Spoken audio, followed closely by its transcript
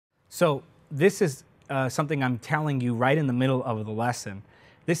So this is something I'm telling you right in the middle of the lesson.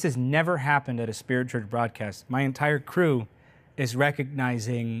 This has never happened at a Spirit Church broadcast. My entire crew is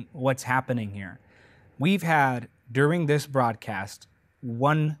recognizing what's happening here. We've had, during this broadcast,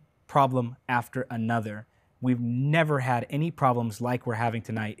 one problem after another. We've never had any problems like we're having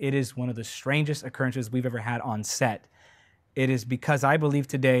tonight. It is one of the strangest occurrences we've ever had on set. It is because I believe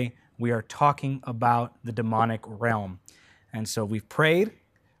today we are talking about the demonic realm. And so we've prayed.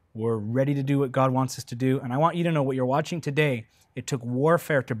 We're ready to do what God wants us to do. And I want you to know what you're watching today. It took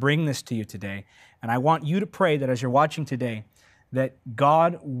warfare to bring this to you today. And I want you to pray that as you're watching today, that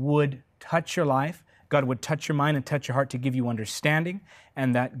God would touch your life, God would touch your mind and touch your heart to give you understanding,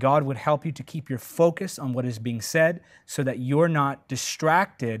 and that God would help you to keep your focus on what is being said so that you're not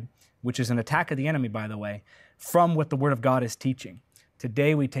distracted, which is an attack of the enemy, by the way, from what the Word of God is teaching.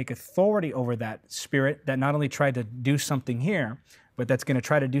 Today, we take authority over that spirit that not only tried to do something here, but that's going to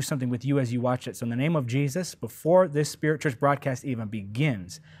try to do something with you as you watch it. So in the name of Jesus, before this Spirit Church broadcast even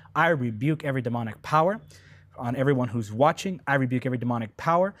begins, I rebuke every demonic power on everyone who's watching. I rebuke every demonic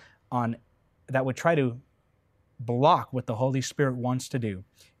power on that would try to block what the Holy Spirit wants to do.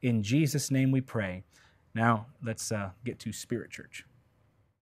 In Jesus' name we pray. Now, let's get to Spirit Church.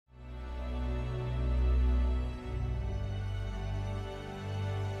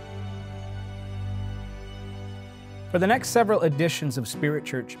 For the next several editions of Spirit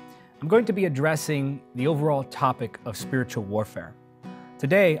Church, I'm going to be addressing the overall topic of spiritual warfare.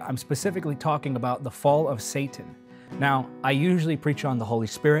 Today, I'm specifically talking about the fall of Satan. Now, I usually preach on the Holy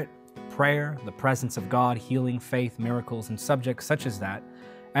Spirit, prayer, the presence of God, healing, faith, miracles, and subjects such as that.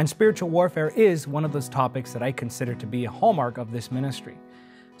 And spiritual warfare is one of those topics that I consider to be a hallmark of this ministry.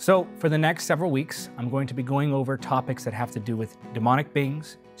 So for the next several weeks, I'm going to be going over topics that have to do with demonic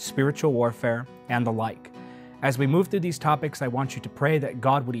beings, spiritual warfare, and the like. As we move through these topics, I want you to pray that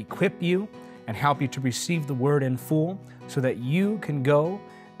God would equip you and help you to receive the word in full so that you can go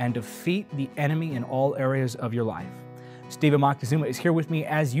and defeat the enemy in all areas of your life. Stephen Moctezuma is here with me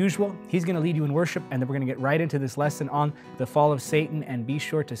as usual. He's going to lead you in worship, and then we're going to get right into this lesson on the fall of Satan. And be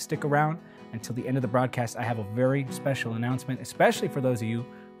sure to stick around until the end of the broadcast. I have a very special announcement, especially for those of you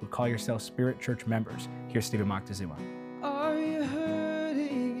who call yourselves Spirit Church members. Here's Stephen Moctezuma. Are you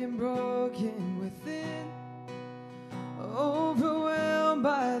hurting and broken within? Overwhelmed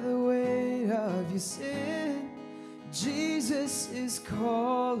by the weight of your sin? Jesus is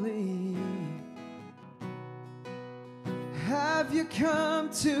calling. Have you come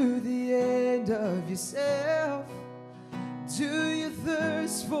to the end of yourself? Do you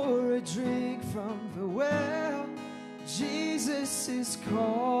thirst for a drink from the well? Jesus is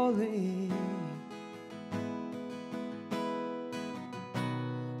calling.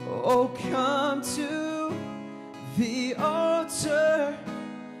 Oh, come to the altar.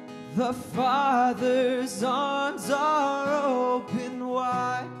 The Father's arms are open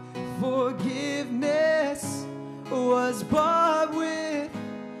wide. Forgiveness was bought with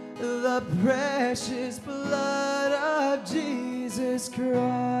the precious blood of Jesus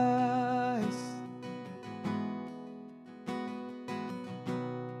Christ.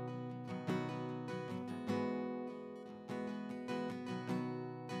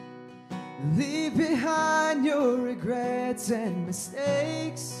 Leave behind your regrets and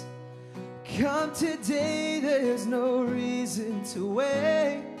mistakes. Come today, there's no reason to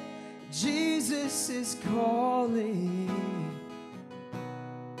wait. Jesus is calling.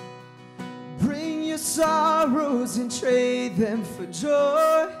 Bring your sorrows and trade them for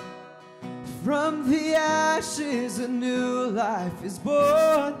joy. From the ashes a new life is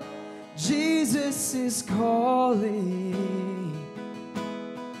born. Jesus is calling.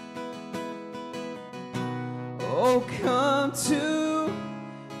 Oh, come to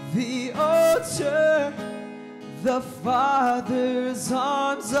the altar. The Father's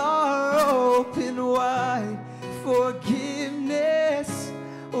arms are open wide. Forgiveness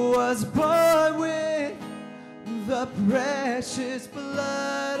was bought with the precious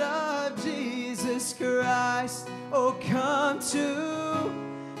blood of Jesus Christ. Oh, come to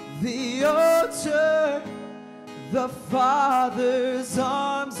the altar. The Father's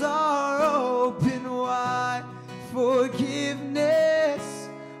arms are open wide. Forgiveness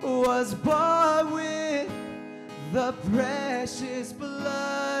was bought with the precious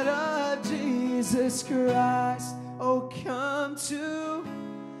blood of Jesus Christ. Oh, come to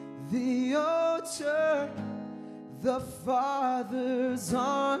the altar. The Father's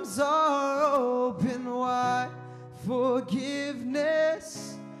arms are open wide.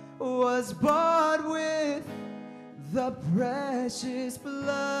 Forgiveness was bought with the precious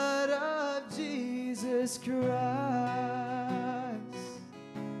blood of Jesus Christ.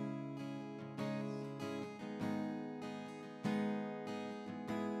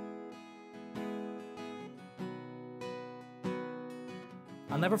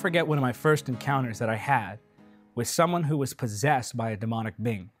 I'll never forget one of my first encounters that I had with someone who was possessed by a demonic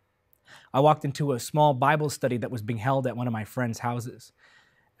being. I walked into a small Bible study that was being held at one of my friends' houses.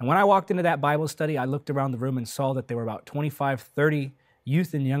 And when I walked into that Bible study, I looked around the room and saw that there were about 25, 30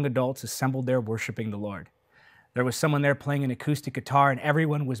 youth and young adults assembled there worshiping the Lord. There was someone there playing an acoustic guitar, and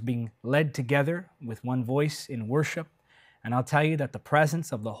everyone was being led together with one voice in worship. And I'll tell you that the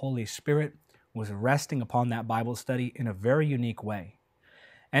presence of the Holy Spirit was resting upon that Bible study in a very unique way.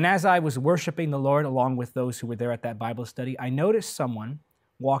 And as I was worshiping the Lord along with those who were there at that Bible study, I noticed someone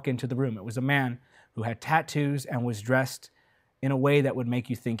walk into the room. It was a man who had tattoos and was dressed in a way that would make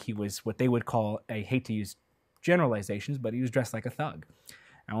you think he was what they would call, I hate to use generalizations, but he was dressed like a thug.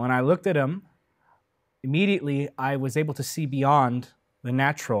 And when I looked at him, immediately I was able to see beyond the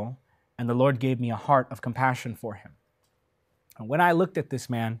natural, and the Lord gave me a heart of compassion for him. And when I looked at this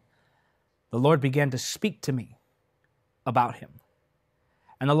man, the Lord began to speak to me about him.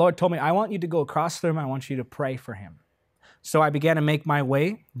 And the Lord told me, I want you to go across the room. I want you to pray for him. So I began to make my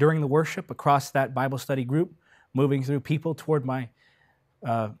way during the worship across that Bible study group, moving through people toward my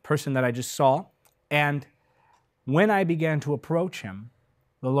person that I just saw. And when I began to approach him,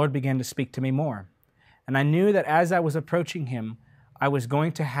 the Lord began to speak to me more. And I knew that as I was approaching him, I was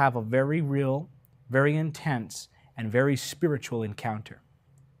going to have a very real, very intense, and very spiritual encounter.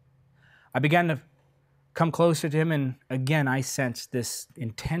 I began to come closer to him, and again, I sensed this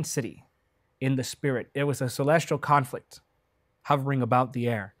intensity in the spirit. It was a celestial conflict hovering about the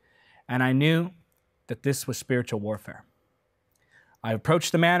air, and I knew that this was spiritual warfare. I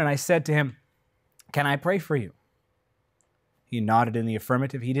approached the man and I said to him, "Can I pray for you?" He nodded in the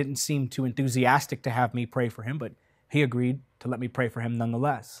affirmative. He didn't seem too enthusiastic to have me pray for him, but he agreed to let me pray for him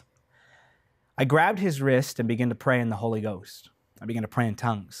nonetheless. I grabbed his wrist and began to pray in the Holy Ghost. I began to pray in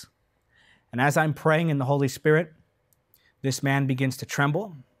tongues. And as I'm praying in the Holy Spirit, this man begins to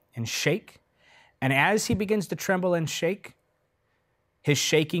tremble and shake. And as he begins to tremble and shake, his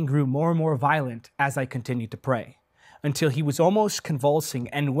shaking grew more and more violent as I continued to pray, until he was almost convulsing.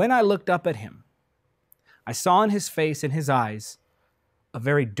 And when I looked up at him, I saw in his face and his eyes a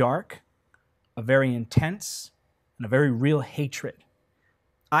very dark, a very intense, and a very real hatred.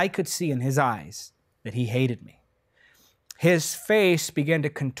 I could see in his eyes that he hated me. His face began to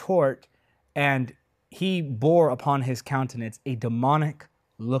contort, and he bore upon his countenance a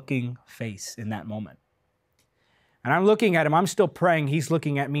demonic-looking face in that moment. And I'm looking at him, I'm still praying, he's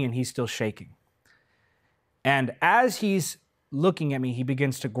looking at me, and he's still shaking. And as he's looking at me, he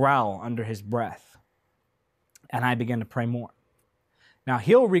begins to growl under his breath. And I begin to pray more. Now,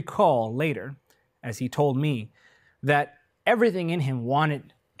 he'll recall later, as he told me, that everything in him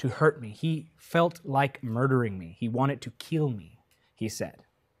wanted to hurt me. He felt like murdering me. He wanted to kill me, he said.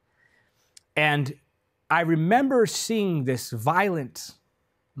 And I remember seeing this violent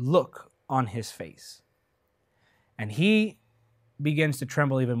look on his face. And he begins to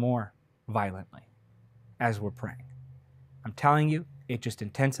tremble even more violently as we're praying. I'm telling you, it just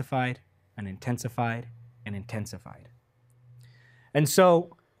intensified and intensified and intensified. And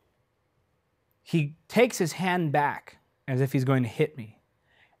so he takes his hand back as if he's going to hit me.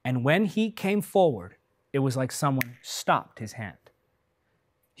 And when he came forward, it was like someone stopped his hand.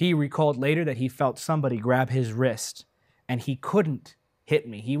 He recalled later that he felt somebody grab his wrist, and he couldn't hit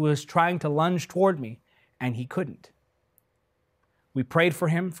me. He was trying to lunge toward me, and he couldn't. We prayed for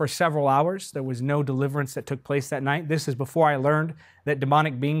him for several hours. There was no deliverance that took place that night. This is before I learned that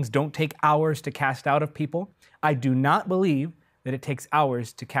demonic beings don't take hours to cast out of people. I do not believe that it takes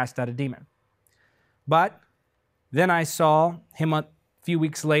hours to cast out a demon. But then I saw him a few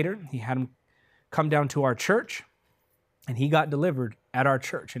weeks later. He had him come down to our church, and he got delivered at our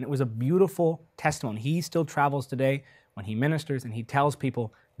church. And it was a beautiful testimony. He still travels today when he ministers, and he tells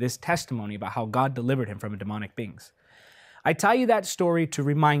people this testimony about how God delivered him from demonic beings. I tell you that story to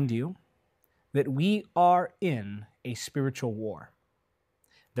remind you that we are in a spiritual war.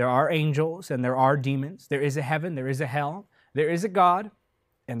 There are angels and there are demons. There is a heaven, there is a hell, there is a God,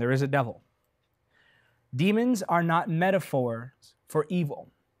 and there is a devil. Demons are not metaphors for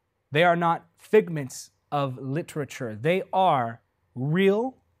evil. They are not figments of literature. They are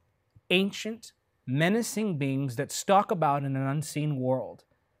real, ancient, menacing beings that stalk about in an unseen world,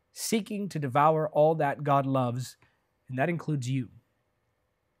 seeking to devour all that God loves, and that includes you.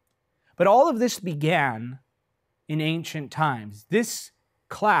 But all of this began in ancient times. This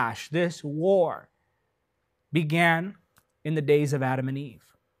clash, this war, began in the days of Adam and Eve.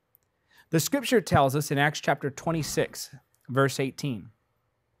 The scripture tells us in Acts chapter 26, verse 18,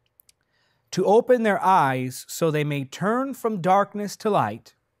 to open their eyes so they may turn from darkness to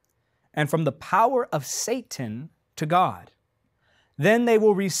light and from the power of Satan to God, Then they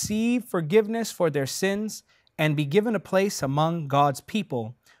will receive forgiveness for their sins and be given a place among God's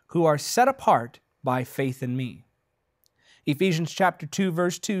people who are set apart by faith in me. Ephesians chapter 2,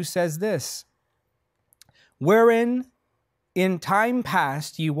 verse 2 says this, wherein in time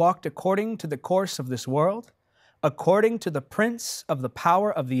past ye walked according to the course of this world, according to the prince of the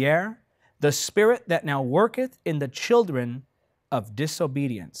power of the air, the spirit that now worketh in the children of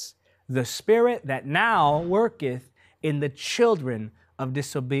disobedience. The spirit that now worketh in the children of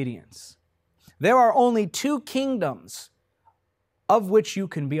disobedience. There are only two kingdoms of which you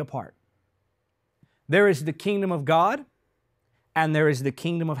can be a part. There is the kingdom of God and there is the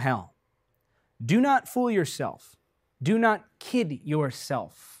kingdom of hell. Do not fool yourself. Do not kid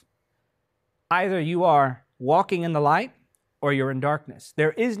yourself. Either you are walking in the light or you're in darkness.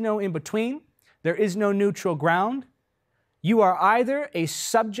 There is no in between. There is no neutral ground. You are either a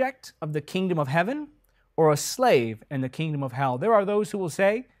subject of the kingdom of heaven or a slave in the kingdom of hell. There are those who will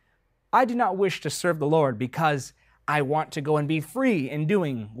say, I do not wish to serve the Lord because I want to go and be free in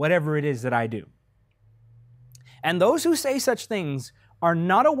doing whatever it is that I do. And those who say such things are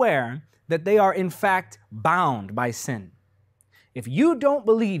not aware that they are in fact bound by sin. If you don't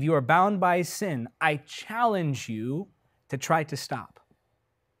believe you are bound by sin, I challenge you to try to stop.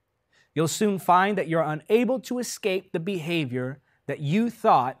 You'll soon find that you're unable to escape the behavior that you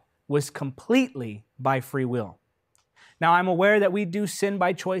thought was completely by free will. Now, I'm aware that we do sin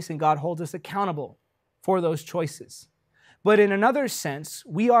by choice and God holds us accountable for those choices. But in another sense,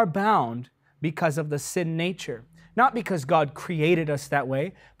 we are bound because of the sin nature. Not because God created us that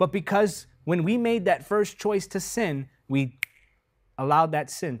way, but because when we made that first choice to sin, we allowed that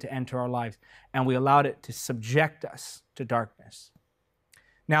sin to enter our lives and we allowed it to subject us to darkness.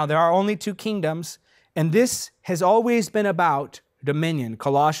 Now, there are only two kingdoms, and this has always been about dominion.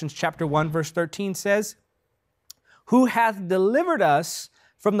 Colossians chapter 1, verse 13 says, who hath delivered us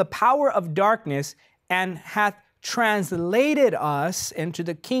from the power of darkness and hath translated us into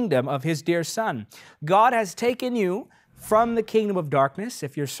the kingdom of his dear Son. God has taken you from the kingdom of darkness,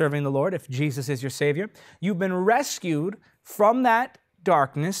 if you're serving the Lord, if Jesus is your Savior. You've been rescued from that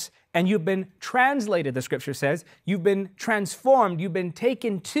darkness, and you've been translated, the scripture says. You've been transformed. You've been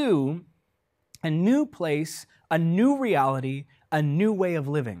taken to a new place, a new reality, a new way of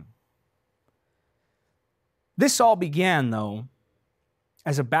living. This all began, though,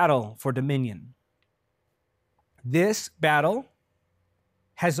 as a battle for dominion. This battle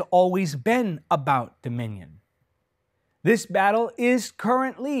has always been about dominion. This battle is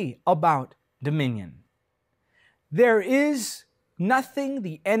currently about dominion. There is nothing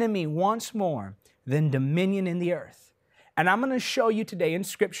the enemy wants more than dominion in the earth. And I'm going to show you today in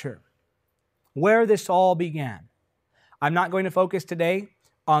Scripture where this all began. I'm not going to focus today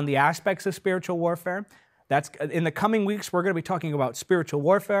on the aspects of spiritual warfare. In the coming weeks, we're going to be talking about spiritual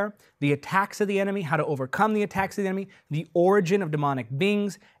warfare, the attacks of the enemy, how to overcome the attacks of the enemy, the origin of demonic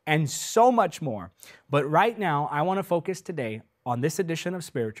beings, and so much more. But right now, I want to focus today on this edition of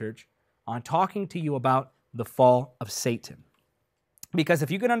Spirit Church on talking to you about the fall of Satan. Because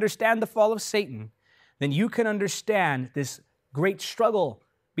if you can understand the fall of Satan, then you can understand this great struggle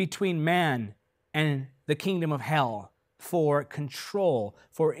between man and the kingdom of hell for control,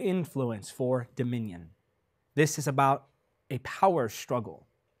 for influence, for dominion. This is about a power struggle.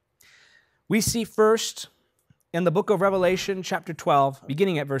 We see first in the book of Revelation, chapter 12,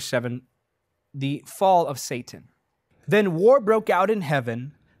 beginning at verse 7, the fall of Satan. Then war broke out in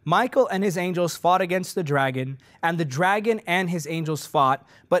heaven. Michael and his angels fought against the dragon, and the dragon and his angels fought,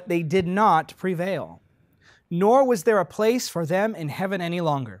 but they did not prevail. Nor was there a place for them in heaven any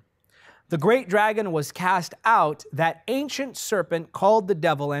longer. The great dragon was cast out, that ancient serpent called the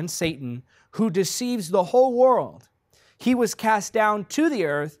devil and Satan, who deceives the whole world. He was cast down to the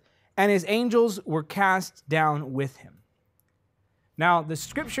earth, and his angels were cast down with him. Now, the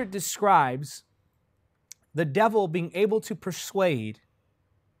scripture describes the devil being able to persuade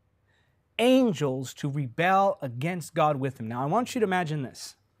angels to rebel against God with him. Now, I want you to imagine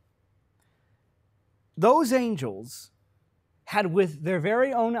this. Those angels had with their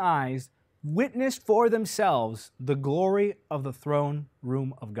very own eyes witnessed for themselves the glory of the throne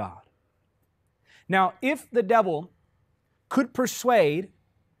room of God. Now, if the devil could persuade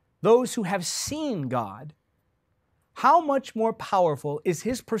those who have seen God, how much more powerful is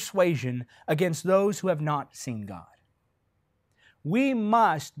his persuasion against those who have not seen God? We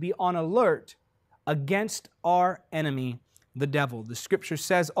must be on alert against our enemy, the devil. The scripture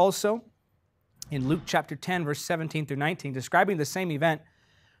says also in Luke chapter 10, verse 17 through 19, describing the same event,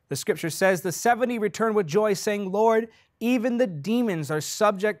 the scripture says, the 70 returned with joy, saying, Lord, even the demons are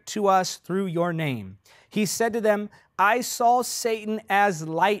subject to us through your name. He said to them, I saw Satan as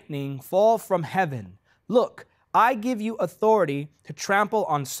lightning fall from heaven. Look, I give you authority to trample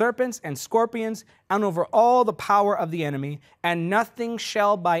on serpents and scorpions and over all the power of the enemy, and nothing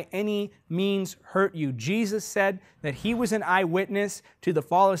shall by any means hurt you. Jesus said that he was an eyewitness to the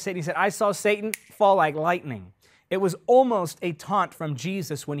fall of Satan. He said, I saw Satan fall like lightning. It was almost a taunt from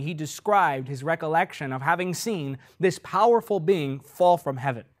Jesus when he described his recollection of having seen this powerful being fall from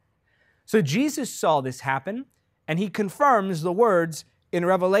heaven. So Jesus saw this happen, and he confirms the words in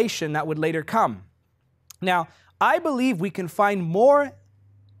Revelation that would later come. Now, I believe we can find more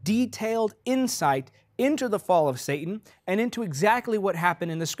detailed insight into the fall of Satan and into exactly what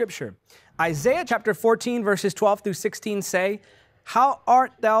happened in the Scripture. Isaiah chapter 14, verses 12 through 16 say, How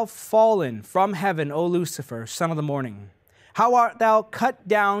art thou fallen from heaven, O Lucifer, son of the morning? How art thou cut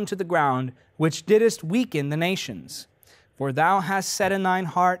down to the ground, which didst weaken the nations? For thou hast said in thine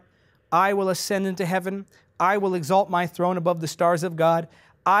heart, I will ascend into heaven, I will exalt my throne above the stars of God.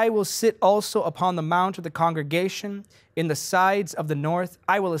 I will sit also upon the mount of the congregation in the sides of the north.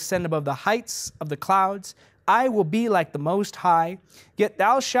 I will ascend above the heights of the clouds. I will be like the Most High. Yet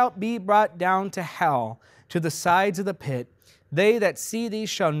thou shalt be brought down to hell, to the sides of the pit. They that see thee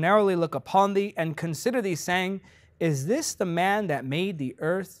shall narrowly look upon thee and consider thee, saying, Is this the man that made the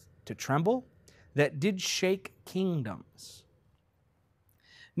earth to tremble, that did shake kingdoms?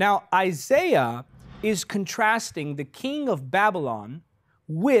 Now, Isaiah is contrasting the king of Babylon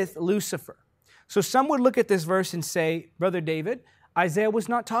with Lucifer. So some would look at this verse and say, Brother David, Isaiah was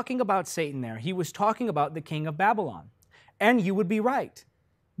not talking about Satan there. He was talking about the king of Babylon. And you would be right.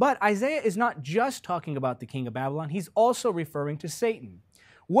 But Isaiah is not just talking about the king of Babylon. He's also referring to Satan.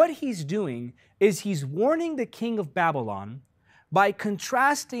 What he's doing is he's warning the king of Babylon by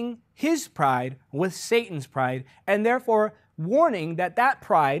contrasting his pride with Satan's pride, and therefore warning that that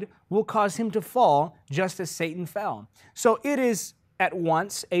pride will cause him to fall just as Satan fell. So it is at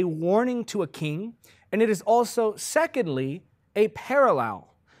once a warning to a king, and it is also, secondly, a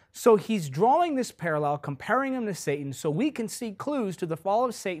parallel. So he's drawing this parallel, comparing him to Satan, so we can see clues to the fall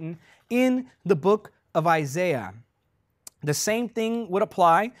of Satan in the book of Isaiah. The same thing would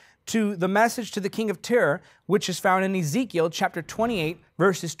apply to the message to the king of Tyre, which is found in Ezekiel chapter 28,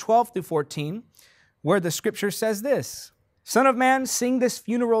 verses 12 through 14, where the scripture says this, Son of man, sing this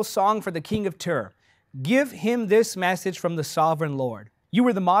funeral song for the king of Tyre. Give him this message from the sovereign Lord. You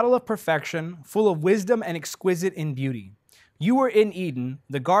were the model of perfection, full of wisdom and exquisite in beauty. You were in Eden,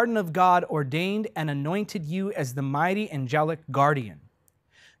 the garden of God ordained and anointed you as the mighty angelic guardian.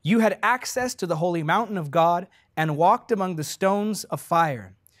 You had access to the holy mountain of God and walked among the stones of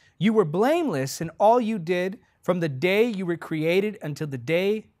fire. You were blameless in all you did from the day you were created until the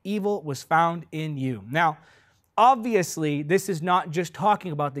day evil was found in you. Now, obviously, this is not just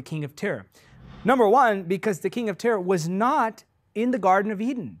talking about the king of Tyre. Number one, because the king of Tyre was not in the Garden of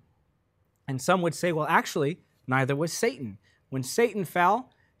Eden. And some would say, well, actually, neither was Satan. When Satan fell,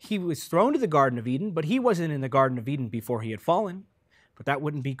 he was thrown to the Garden of Eden, but he wasn't in the Garden of Eden before he had fallen. But that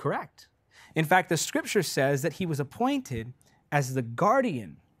wouldn't be correct. In fact, the scripture says that he was appointed as the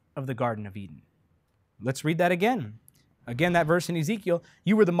guardian of the Garden of Eden. Let's read that again. Again, that verse in Ezekiel,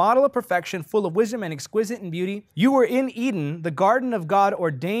 you were the model of perfection, full of wisdom and exquisite in beauty. You were in Eden, the garden of God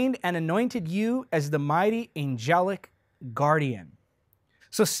ordained and anointed you as the mighty angelic guardian.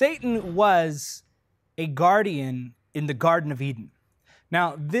 So Satan was a guardian in the Garden of Eden.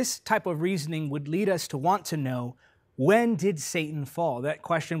 Now, this type of reasoning would lead us to want to know, when did Satan fall? That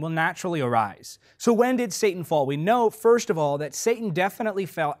question will naturally arise. So when did Satan fall? We know, first of all, that Satan definitely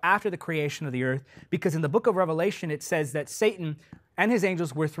fell after the creation of the earth, because in the book of Revelation, it says that Satan and his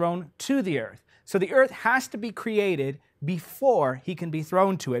angels were thrown to the earth. So the earth has to be created before he can be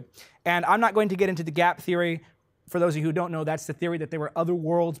thrown to it. And I'm not going to get into the gap theory. For those of you who don't know, that's the theory that there were other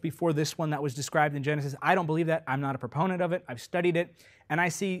worlds before this one that was described in Genesis. I don't believe that. I'm not a proponent of it. I've studied it, and I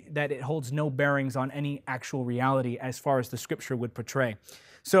see that it holds no bearings on any actual reality as far as the scripture would portray.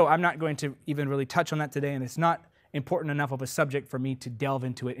 So I'm not going to even really touch on that today, and it's not important enough of a subject for me to delve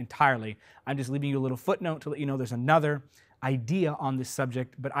into it entirely. I'm just leaving you a little footnote to let you know there's another idea on this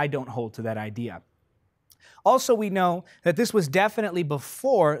subject, but I don't hold to that idea. Also, we know that this was definitely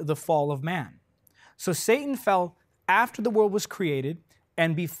before the fall of man. So Satan fell after the world was created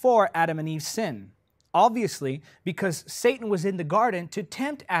and before Adam and Eve's sin. Obviously, because Satan was in the garden to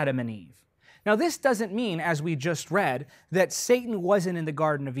tempt Adam and Eve. Now, this doesn't mean, as we just read, that Satan wasn't in the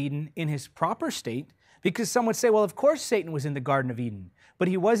Garden of Eden in his proper state, because some would say, well, of course Satan was in the Garden of Eden, but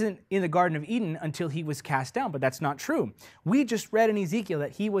he wasn't in the Garden of Eden until he was cast down, but that's not true. We just read in Ezekiel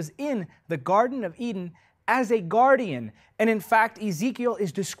that he was in the Garden of Eden as a guardian. And in fact, Ezekiel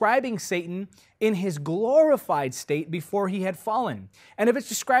is describing Satan in his glorified state before he had fallen. And if it's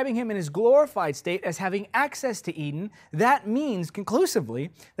describing him in his glorified state as having access to Eden, that means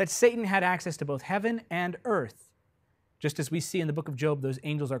conclusively that Satan had access to both heaven and earth. Just as we see in the book of Job, those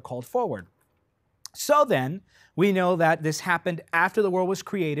angels are called forward. So then, we know that this happened after the world was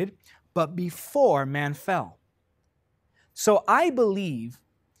created, but before man fell. So I believe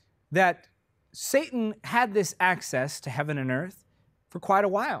that Satan had this access to heaven and earth for quite a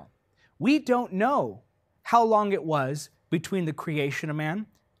while. We don't know how long it was between the creation of man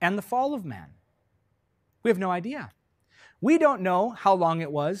and the fall of man. We have no idea. We don't know how long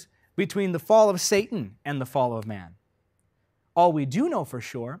it was between the fall of Satan and the fall of man. All we do know for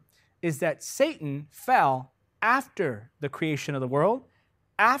sure is that Satan fell after the creation of the world,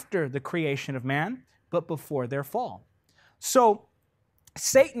 after the creation of man, but before their fall. So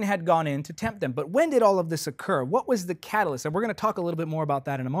Satan had gone in to tempt them. But when did all of this occur? What was the catalyst? And we're going to talk a little bit more about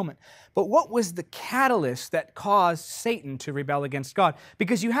that in a moment. But what was the catalyst that caused Satan to rebel against God?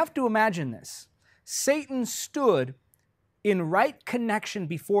 Because you have to imagine this. Satan stood in right connection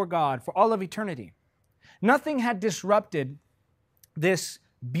before God for all of eternity. Nothing had disrupted this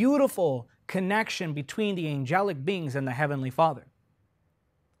beautiful connection between the angelic beings and the Heavenly Father.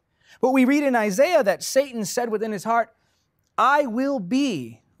 But we read in Isaiah that Satan said within his heart, I will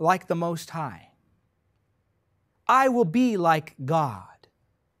be like the Most High. I will be like God.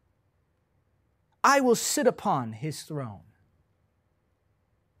 I will sit upon His throne.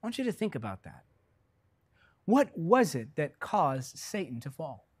 I want you to think about that. What was it that caused Satan to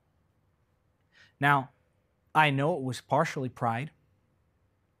fall? Now, I know it was partially pride.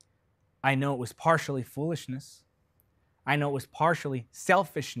 I know it was partially foolishness. I know it was partially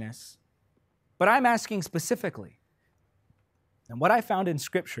selfishness. But I'm asking specifically, and what I found in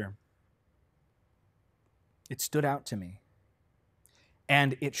Scripture, it stood out to me.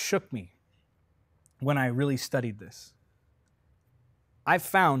 And it shook me when I really studied this. I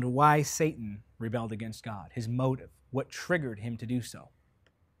found why Satan rebelled against God, his motive, what triggered him to do so.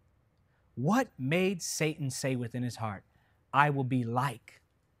 What made Satan say within his heart, I will be like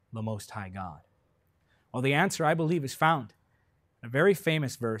the Most High God? Well, the answer, I believe, is found in a very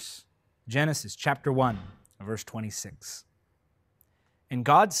famous verse, Genesis chapter 1, verse 26. And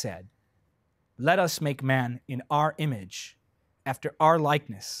God said, let us make man in our image, after our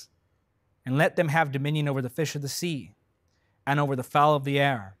likeness, and let them have dominion over the fish of the sea, and over the fowl of the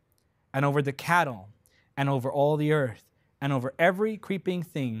air, and over the cattle, and over all the earth, and over every creeping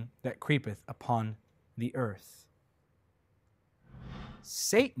thing that creepeth upon the earth.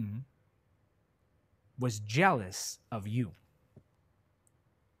 Satan was jealous of you.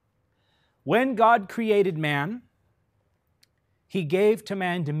 When God created man, He gave to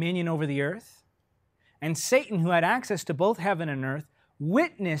man dominion over the earth, and Satan, who had access to both heaven and earth,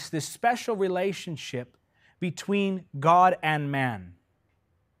 witnessed this special relationship between God and man.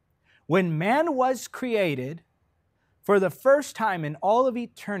 When man was created, for the first time in all of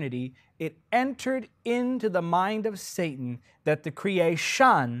eternity, it entered into the mind of Satan that the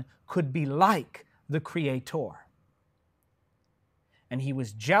creation could be like the Creator. And he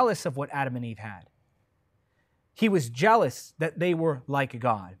was jealous of what Adam and Eve had. He was jealous that they were like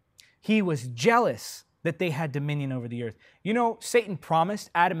God. He was jealous that they had dominion over the earth. You know, Satan promised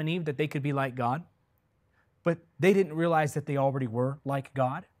Adam and Eve that they could be like God, but they didn't realize that they already were like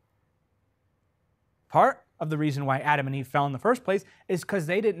God. Part of the reason why Adam and Eve fell in the first place is because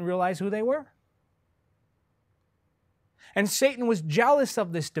they didn't realize who they were. And Satan was jealous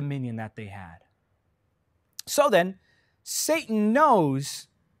of this dominion that they had. So then, Satan knows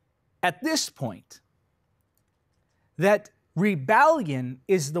at this point that rebellion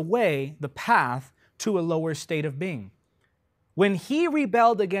is the way, the path to a lower state of being. When he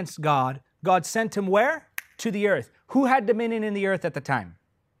rebelled against God, God sent him where? To the earth. Who had dominion in the earth at the time?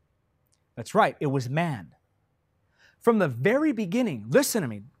 That's right, it was man. From the very beginning, listen to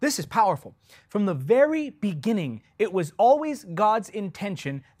me, this is powerful. From the very beginning, it was always God's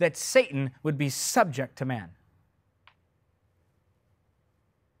intention that Satan would be subject to man.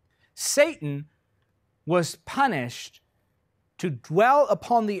 Satan was punished to dwell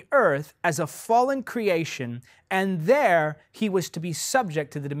upon the earth as a fallen creation, and there he was to be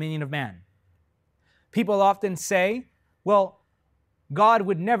subject to the dominion of man. People often say, well, God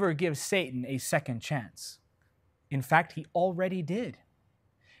would never give Satan a second chance. In fact, he already did.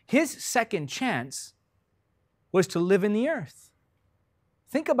 His second chance was to live in the earth.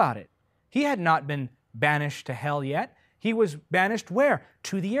 Think about it. He had not been banished to hell yet. He was banished where?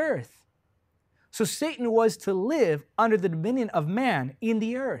 To the earth. So Satan was to live under the dominion of man in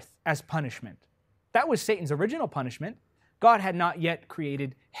the earth as punishment. That was Satan's original punishment. God had not yet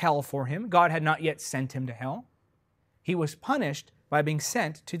created hell for him. God had not yet sent him to hell. He was punished by being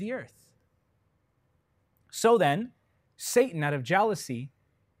sent to the earth. So then, Satan, out of jealousy,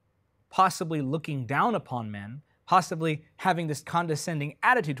 possibly looking down upon men, possibly having this condescending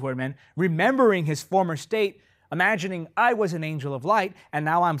attitude toward men, remembering his former state, imagining I was an angel of light and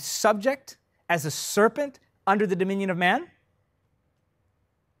now I'm subject as a serpent under the dominion of man?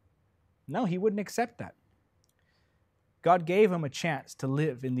 No, he wouldn't accept that. God gave him a chance to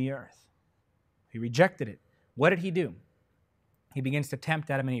live in the earth. He rejected it. What did he do? He begins to tempt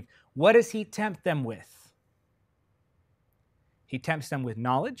Adam and Eve. What does he tempt them with? He tempts them with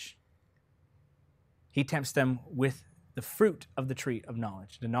knowledge. He tempts them with the fruit of the tree of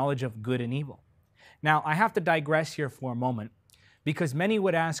knowledge, the knowledge of good and evil. Now, I have to digress here for a moment because many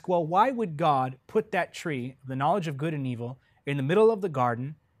would ask, well, why would God put that tree, the knowledge of good and evil, in the middle of the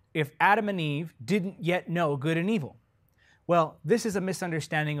garden if Adam and Eve didn't yet know good and evil? Well, this is a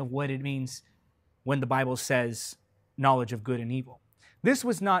misunderstanding of what it means when the Bible says knowledge of good and evil. This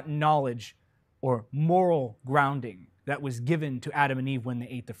was not knowledge or moral grounding that was given to Adam and Eve when they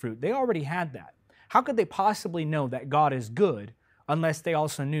ate the fruit. They already had that. How could they possibly know that God is good unless they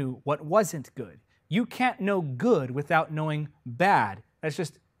also knew what wasn't good? You can't know good without knowing bad. That's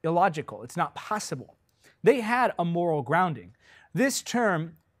just illogical. It's not possible. They had a moral grounding. This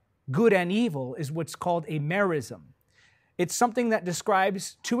term, good and evil, is what's called a merism. It's something that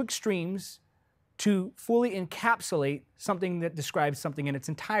describes two extremes to fully encapsulate something that describes something in its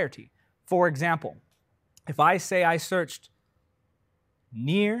entirety. For example, if I say I searched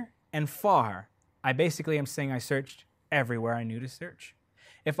near and far, I basically am saying I searched everywhere I knew to search.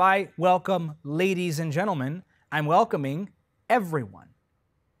 If I welcome ladies and gentlemen, I'm welcoming everyone.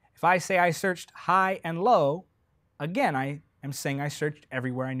 If I say I searched high and low, again, I am saying I searched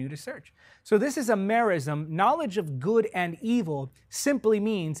everywhere I knew to search. So this is a merism. Knowledge of good and evil simply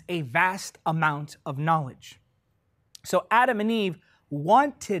means a vast amount of knowledge. So Adam and Eve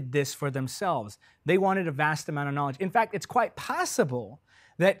wanted this for themselves. They wanted a vast amount of knowledge. In fact, it's quite possible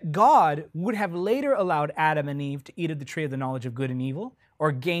that God would have later allowed Adam and Eve to eat of the tree of the knowledge of good and evil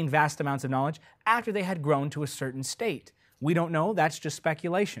or gain vast amounts of knowledge after they had grown to a certain state. We don't know. That's just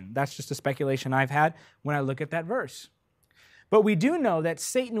speculation. That's just a speculation I've had when I look at that verse. But we do know that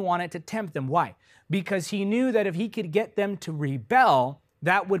Satan wanted to tempt them. Why? Because he knew that if he could get them to rebel,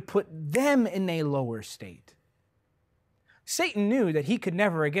 that would put them in a lower state. Satan knew that he could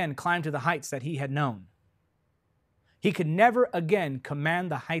never again climb to the heights that he had known. He could never again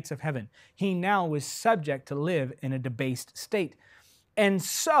command the heights of heaven. He now was subject to live in a debased state. And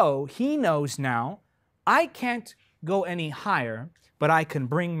so he knows now, I can't go any higher, but I can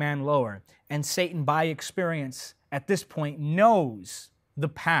bring man lower. And Satan, by experience, at this point, knows the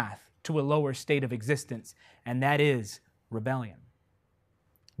path to a lower state of existence, and that is rebellion.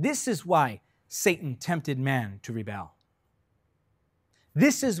 This is why Satan tempted man to rebel.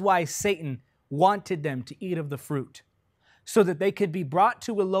 This is why Satan wanted them to eat of the fruit, so that they could be brought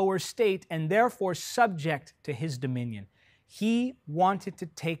to a lower state and therefore subject to his dominion. He wanted to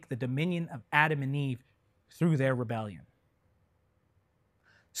take the dominion of Adam and Eve through their rebellion.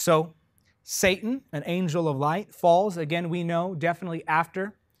 So, Satan, an angel of light, falls, again, we know, definitely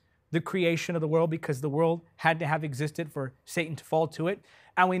after the creation of the world because the world had to have existed for Satan to fall to it.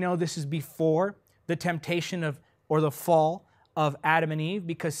 And we know this is before the temptation of, or the fall of Adam and Eve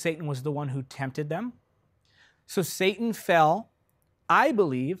because Satan was the one who tempted them. So Satan fell, I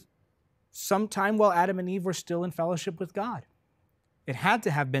believe, sometime while Adam and Eve were still in fellowship with God. It had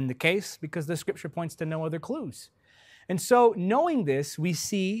to have been the case because the scripture points to no other clues. And so, knowing this, we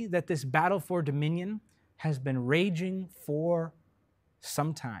see that this battle for dominion has been raging for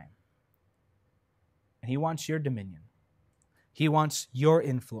some time. And he wants your dominion. He wants your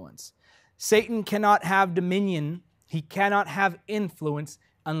influence. Satan cannot have dominion. He cannot have influence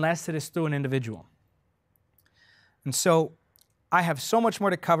unless it is through an individual. And so, I have so much more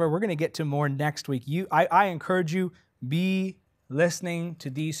to cover. We're going to get to more next week. I encourage you, be listening to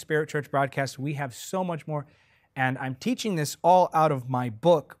these Spirit Church broadcasts. We have so much more. And I'm teaching this all out of my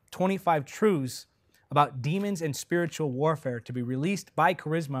book, 25 Truths About Demons and Spiritual Warfare, to be released by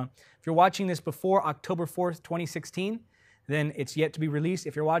Charisma. If you're watching this before October 4th, 2016, then it's yet to be released.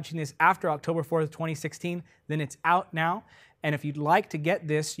 If you're watching this after October 4th, 2016, then it's out now. And if you'd like to get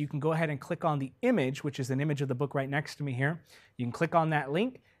this, you can go ahead and click on the image, which is an image of the book right next to me here. You can click on that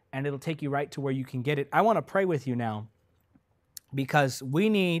link, and it'll take you right to where you can get it. I want to pray with you now because we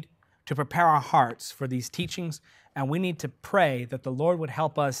need to prepare our hearts for these teachings, and we need to pray that the Lord would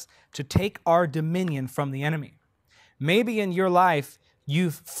help us to take our dominion from the enemy. Maybe in your life,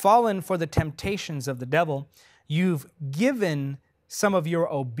 You've fallen for the temptations of the devil. You've given some of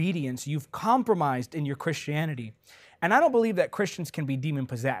your obedience. You've compromised in your Christianity. And I don't believe that Christians can be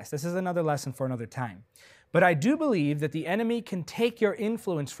demon-possessed. This is another lesson for another time. But I do believe that the enemy can take your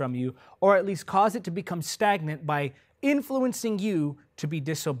influence from you, or at least cause it to become stagnant by influencing you to be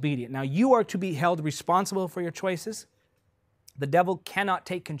disobedient. Now, you are to be held responsible for your choices. The devil cannot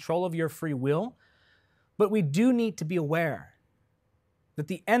take control of your free will, but we do need to be aware that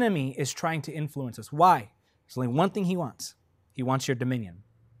the enemy is trying to influence us. Why? There's only one thing he wants. He wants your dominion.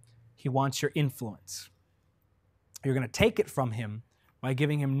 He wants your influence. You're going to take it from him by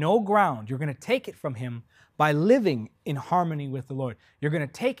giving him no ground. You're going to take it from him by living in harmony with the Lord. You're going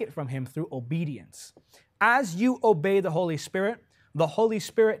to take it from him through obedience. As you obey the Holy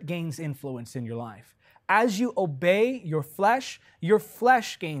Spirit gains influence in your life. As you obey your flesh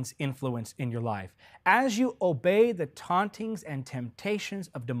gains influence in your life. As you obey the tauntings and temptations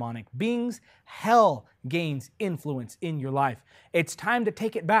of demonic beings, hell gains influence in your life. It's time to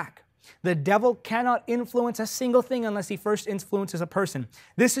take it back. The devil cannot influence a single thing unless he first influences a person.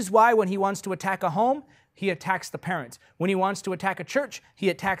 This is why when he wants to attack a home, he attacks the parents. When he wants to attack a church, he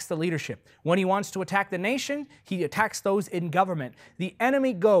attacks the leadership. When he wants to attack the nation, he attacks those in government. The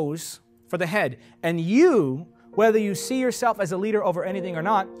enemy goes for the head. And you, whether you see yourself as a leader over anything or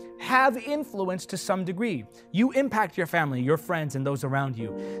not, have influence to some degree. You impact your family, your friends, and those around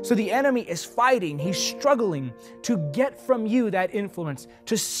you. So the enemy is fighting, he's struggling to get from you that influence,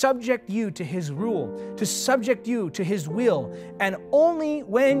 to subject you to his rule, to subject you to his will. And only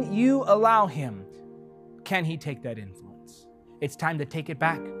when you allow him can he take that influence. It's time to take it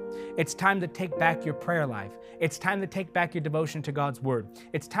back. It's time to take back your prayer life. It's time to take back your devotion to God's Word.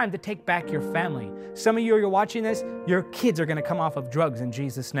 It's time to take back your family. Some of you, you're watching this, your kids are going to come off of drugs in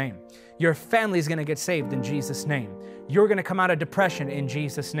Jesus' name. Your family is going to get saved in Jesus' name. You're going to come out of depression in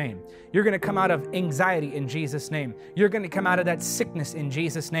Jesus' name. You're going to come out of anxiety in Jesus' name. You're going to come out of that sickness in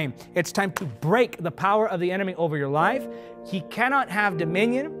Jesus' name. It's time to break the power of the enemy over your life. He cannot have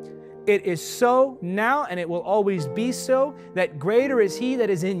dominion. It is so now, and it will always be so, that greater is he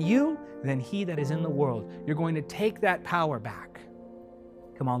that is in you than he that is in the world. You're going to take that power back.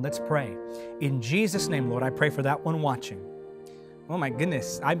 Come on, let's pray. In Jesus' name, Lord, I pray for that one watching. Oh my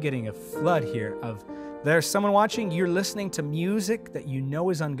goodness, I'm getting a flood here of, there's someone watching, you're listening to music that you know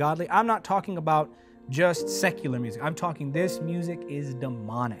is ungodly. I'm not talking about just secular music. I'm talking this music is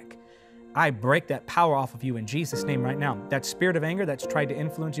demonic. I break that power off of you in Jesus' name right now. That spirit of anger that's tried to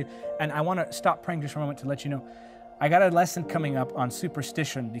influence you. And I want to stop praying just for a moment to let you know, I got a lesson coming up on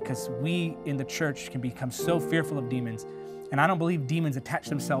superstition, because we in the church can become so fearful of demons. And I don't believe demons attach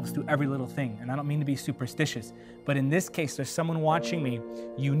themselves to every little thing. And I don't mean to be superstitious. But in this case, there's someone watching me.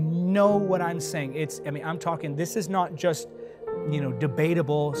 You know what I'm saying. I'm talking, this is not just,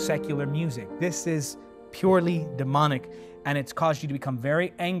 debatable secular music. This is purely demonic. And it's caused you to become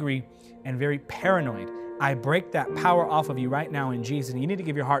very angry and very paranoid. I break that power off of you right now in Jesus. And you need to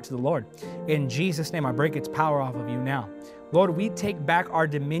give your heart to the Lord. In Jesus' name, I break its power off of you now. Lord, we take back our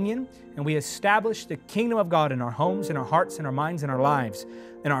dominion and we establish the kingdom of God in our homes, in our hearts, in our minds, in our lives,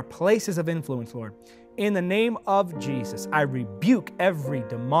 in our places of influence, Lord. In the name of Jesus, I rebuke every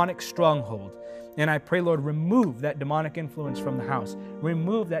demonic stronghold. And I pray, Lord, remove that demonic influence from the house.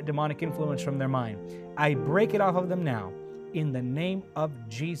 Remove that demonic influence from their mind. I break it off of them now. In the name of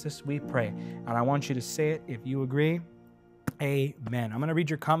Jesus, we pray. And I want you to say it if you agree. Amen. I'm going to read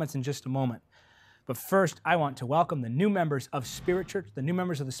your comments in just a moment. But first, I want to welcome the new members of Spirit Church, the new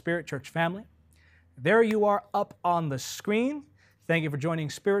members of the Spirit Church family. There you are up on the screen. Thank you for joining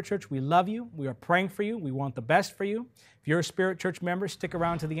Spirit Church. We love you. We are praying for you. We want the best for you. If you're a Spirit Church member, stick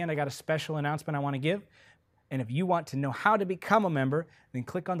around to the end. I got a special announcement I want to give. And if you want to know how to become a member, then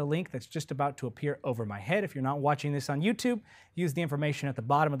click on the link that's just about to appear over my head. If you're not watching this on YouTube, use the information at the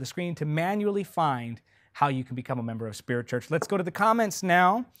bottom of the screen to manually find how you can become a member of Spirit Church. Let's go to the comments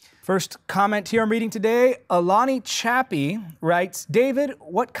now. First comment here I'm reading today, Alani Chappie writes, David,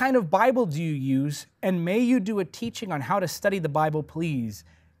 what kind of Bible do you use? And may you do a teaching on how to study the Bible, please.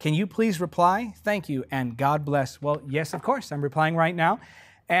 Can you please reply? Thank you, and God bless. Well, yes, of course, I'm replying right now.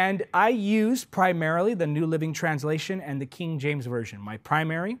 And I use primarily the New Living Translation and the King James Version. My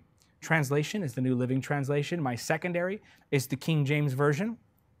primary translation is the New Living Translation. My secondary is the King James Version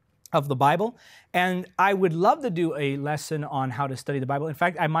of the Bible. And I would love to do a lesson on how to study the Bible. In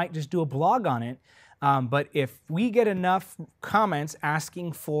fact, I might just do a blog on it. But if we get enough comments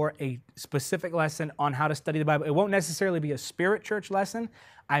asking for a specific lesson on how to study the Bible, it won't necessarily be a Spirit Church lesson.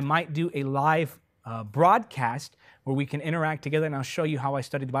 I might do a live broadcast where we can interact together, and I'll show you how I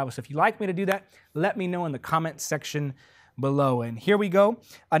study the Bible. So if you'd like me to do that, let me know in the comments section below. And here we go.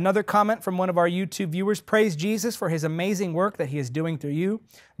 Another comment from one of our YouTube viewers. Praise Jesus for his amazing work that he is doing through you.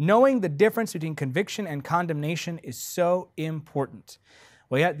 Knowing the difference between conviction and condemnation is so important.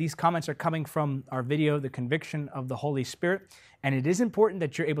 Well, yeah, these comments are coming from our video, The Conviction of the Holy Spirit. And it is important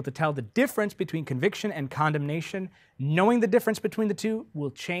that you're able to tell the difference between conviction and condemnation. Knowing the difference between the two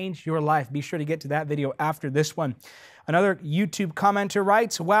will change your life. Be sure to get to that video after this one. Another YouTube commenter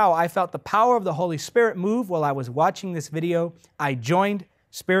writes, wow, I felt the power of the Holy Spirit move while I was watching this video. I joined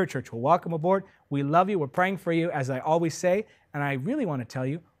Spirit Church. Well, welcome aboard. We love you. We're praying for you, as I always say. And I really want to tell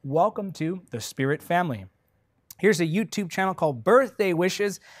you, welcome to the Spirit family. Here's a YouTube channel called Birthday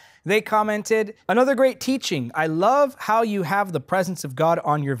Wishes. They commented, another great teaching. I love how you have the presence of God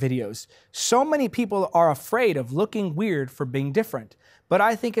on your videos. So many people are afraid of looking weird for being different, but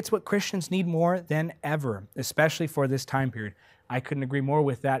I think it's what Christians need more than ever, especially for this time period. I couldn't agree more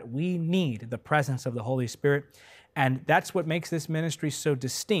with that. We need the presence of the Holy Spirit, and that's what makes this ministry so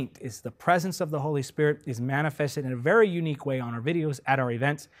distinct, is the presence of the Holy Spirit is manifested in a very unique way on our videos, at our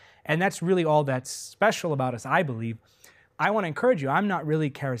events, and that's really all that's special about us, I believe. I want to encourage you, I'm not really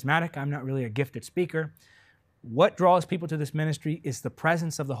charismatic, I'm not really a gifted speaker. What draws people to this ministry is the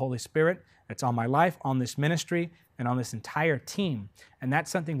presence of the Holy Spirit that's on my life, on this ministry, and on this entire team. And that's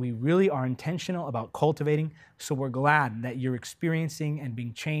something we really are intentional about cultivating, so we're glad that you're experiencing and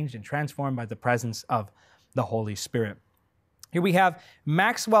being changed and transformed by the presence of the Holy Spirit. Here we have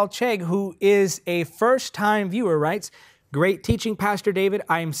Maxwell Chegg, who is a first-time viewer, writes, great teaching, Pastor David.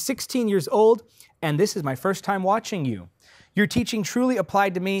 I am 16 years old, and this is my first time watching you. Your teaching truly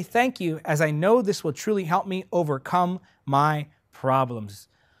applied to me. Thank you, as I know this will truly help me overcome my problems.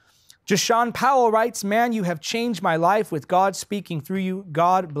 Jashawn Powell writes, man, you have changed my life with God speaking through you.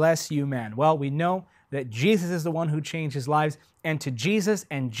 God bless you, man. Well, we know that Jesus is the one who changes lives, and to Jesus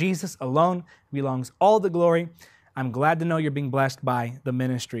and Jesus alone belongs all the glory. I'm glad to know you're being blessed by the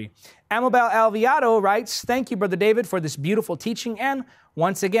ministry. Amabel Alviado writes, thank you, Brother David, for this beautiful teaching. And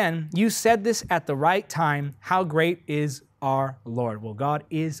once again, you said this at the right time. How great is our Lord. Well, God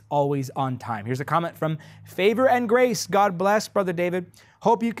is always on time. Here's a comment from Favor and Grace. God bless, Brother David.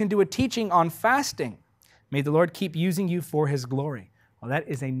 Hope you can do a teaching on fasting. May the Lord keep using you for his glory. Well, that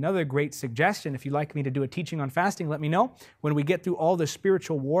is another great suggestion. If you'd like me to do a teaching on fasting, let me know. When we get through all the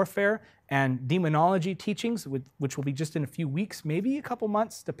spiritual warfare and demonology teachings, which will be just in a few weeks, maybe a couple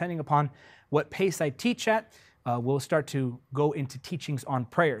months, depending upon what pace I teach at, we'll start to go into teachings on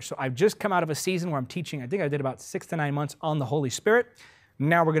prayer. So I've just come out of a season where I'm teaching, I think I did about 6 to 9 months on the Holy Spirit.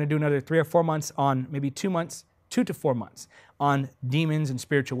 Now we're going to do another 3 or 4 months on, maybe 2 to 4 months on demons and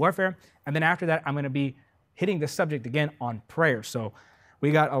spiritual warfare. And then after that, I'm going to be hitting the subject again on prayer. So we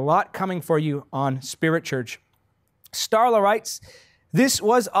got a lot coming for you on Spirit Church. Starla writes, this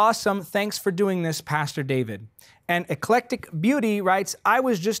was awesome. Thanks for doing this, Pastor David. And Eclectic Beauty writes, I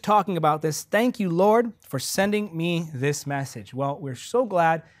was just talking about this. Thank you, Lord, for sending me this message. Well, we're so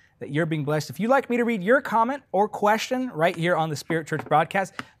glad that you're being blessed. If you'd like me to read your comment or question right here on the Spirit Church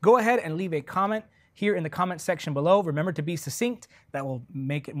broadcast, go ahead and leave a comment here in the comment section below. Remember to be succinct. That will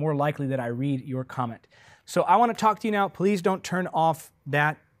make it more likely that I read your comment. So I want to talk to you now. Please don't turn off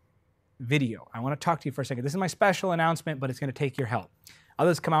that video. I want to talk to you for a second. This is my special announcement, but it's going to take your help. I'll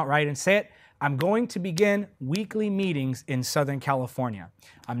just come out right and say it. I'm going to begin weekly meetings in Southern California.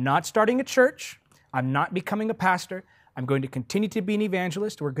 I'm not starting a church. I'm not becoming a pastor. I'm going to continue to be an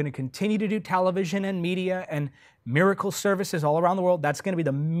evangelist. We're going to continue to do television and media and miracle services all around the world. That's going to be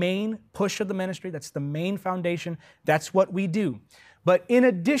the main push of the ministry. That's the main foundation. That's what we do. But in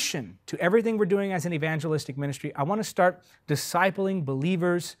addition to everything we're doing as an evangelistic ministry, I want to start discipling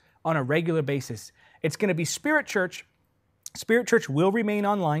believers on a regular basis. It's going to be Spirit Church. Spirit Church will remain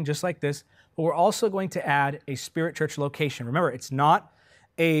online just like this, but we're also going to add a Spirit Church location. Remember, it's not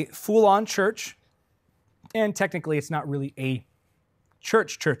a full-on church, and technically it's not really a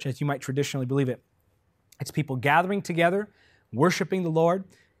church as you might traditionally believe it. It's people gathering together, worshiping the Lord.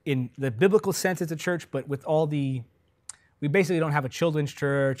 In the biblical sense, it's a church, but with all the, we basically don't have a children's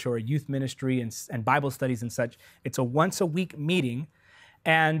church or a youth ministry and Bible studies and such. It's a once-a-week meeting,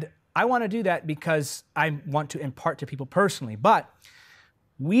 and I want to do that because I want to impart to people personally, but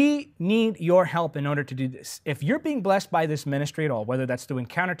we need your help in order to do this. If you're being blessed by this ministry at all, whether that's through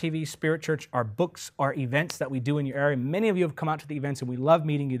Encounter TV, Spirit Church, our books, our events that we do in your area, many of you have come out to the events and we love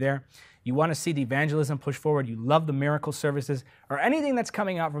meeting you there. You want to see the evangelism push forward, you love the miracle services, or anything that's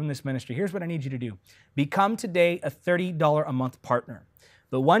coming out from this ministry, here's what I need you to do. Become today a $30 a month partner.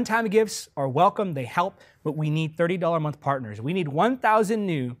 The one-time gifts are welcome, they help, but we need $30 a month partners. We need 1,000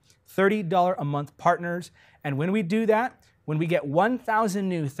 new $30 a month partners, and when we do that, when we get 1,000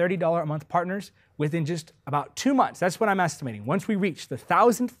 new $30 a month partners, within just about 2 months. That's what I'm estimating. Once we reach the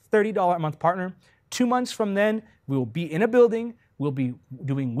 $1,030 a month partner, 2 months from then, we will be in a building, we'll be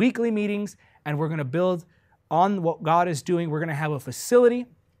doing weekly meetings, and we're going to build on what God is doing. We're going to have a facility.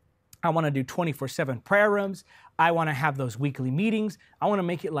 I want to do 24/7 prayer rooms. I want to have those weekly meetings. I want to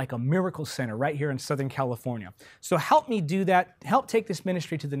make it like a miracle center right here in Southern California. So help me do that. Help take this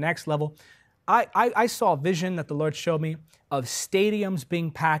ministry to the next level. I saw a vision that the Lord showed me of stadiums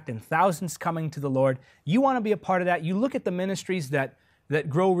being packed and thousands coming to the Lord. You want to be a part of that. You look at the ministries that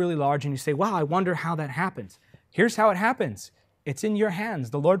grow really large and you say, wow, I wonder how that happens. Here's how it happens. It's in your hands.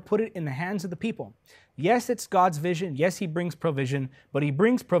 The Lord put it in the hands of the people. Yes, it's God's vision. Yes, He brings provision, but He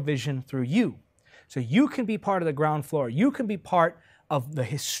brings provision through you. So you can be part of the ground floor. You can be part of the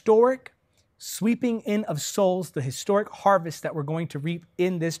historic sweeping in of souls, the historic harvest that we're going to reap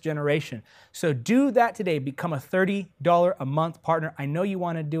in this generation. So do that today. Become a $30 a month partner. I know you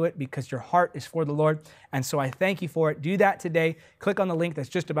want to do it because your heart is for the Lord. And so I thank you for it. Do that today. Click on the link that's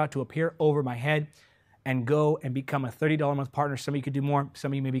just about to appear over my head and go and become a $30 a month partner. Some of you could do more.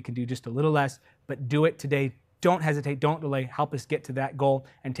 Some of you maybe can do just a little less, but do it today. Don't hesitate. Don't delay. Help us get to that goal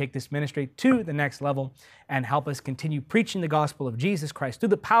and take this ministry to the next level and help us continue preaching the gospel of Jesus Christ through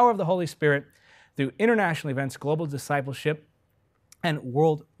the power of the Holy Spirit, through international events, global discipleship, and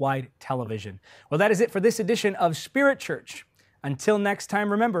worldwide television. Well, that is it for this edition of Spirit Church. Until next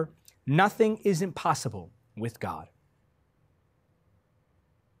time, remember, nothing is impossible with God.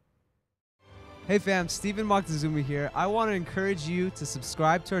 Hey fam, Stephen Moktazumi here. I want to encourage you to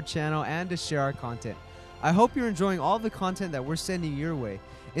subscribe to our channel and to share our content. I hope you're enjoying all the content that we're sending your way.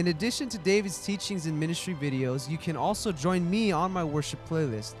 In addition to David's teachings and ministry videos, you can also join me on my worship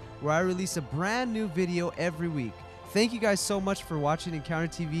playlist, where I release a brand new video every week. Thank you guys so much for watching Encounter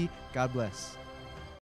TV. God bless.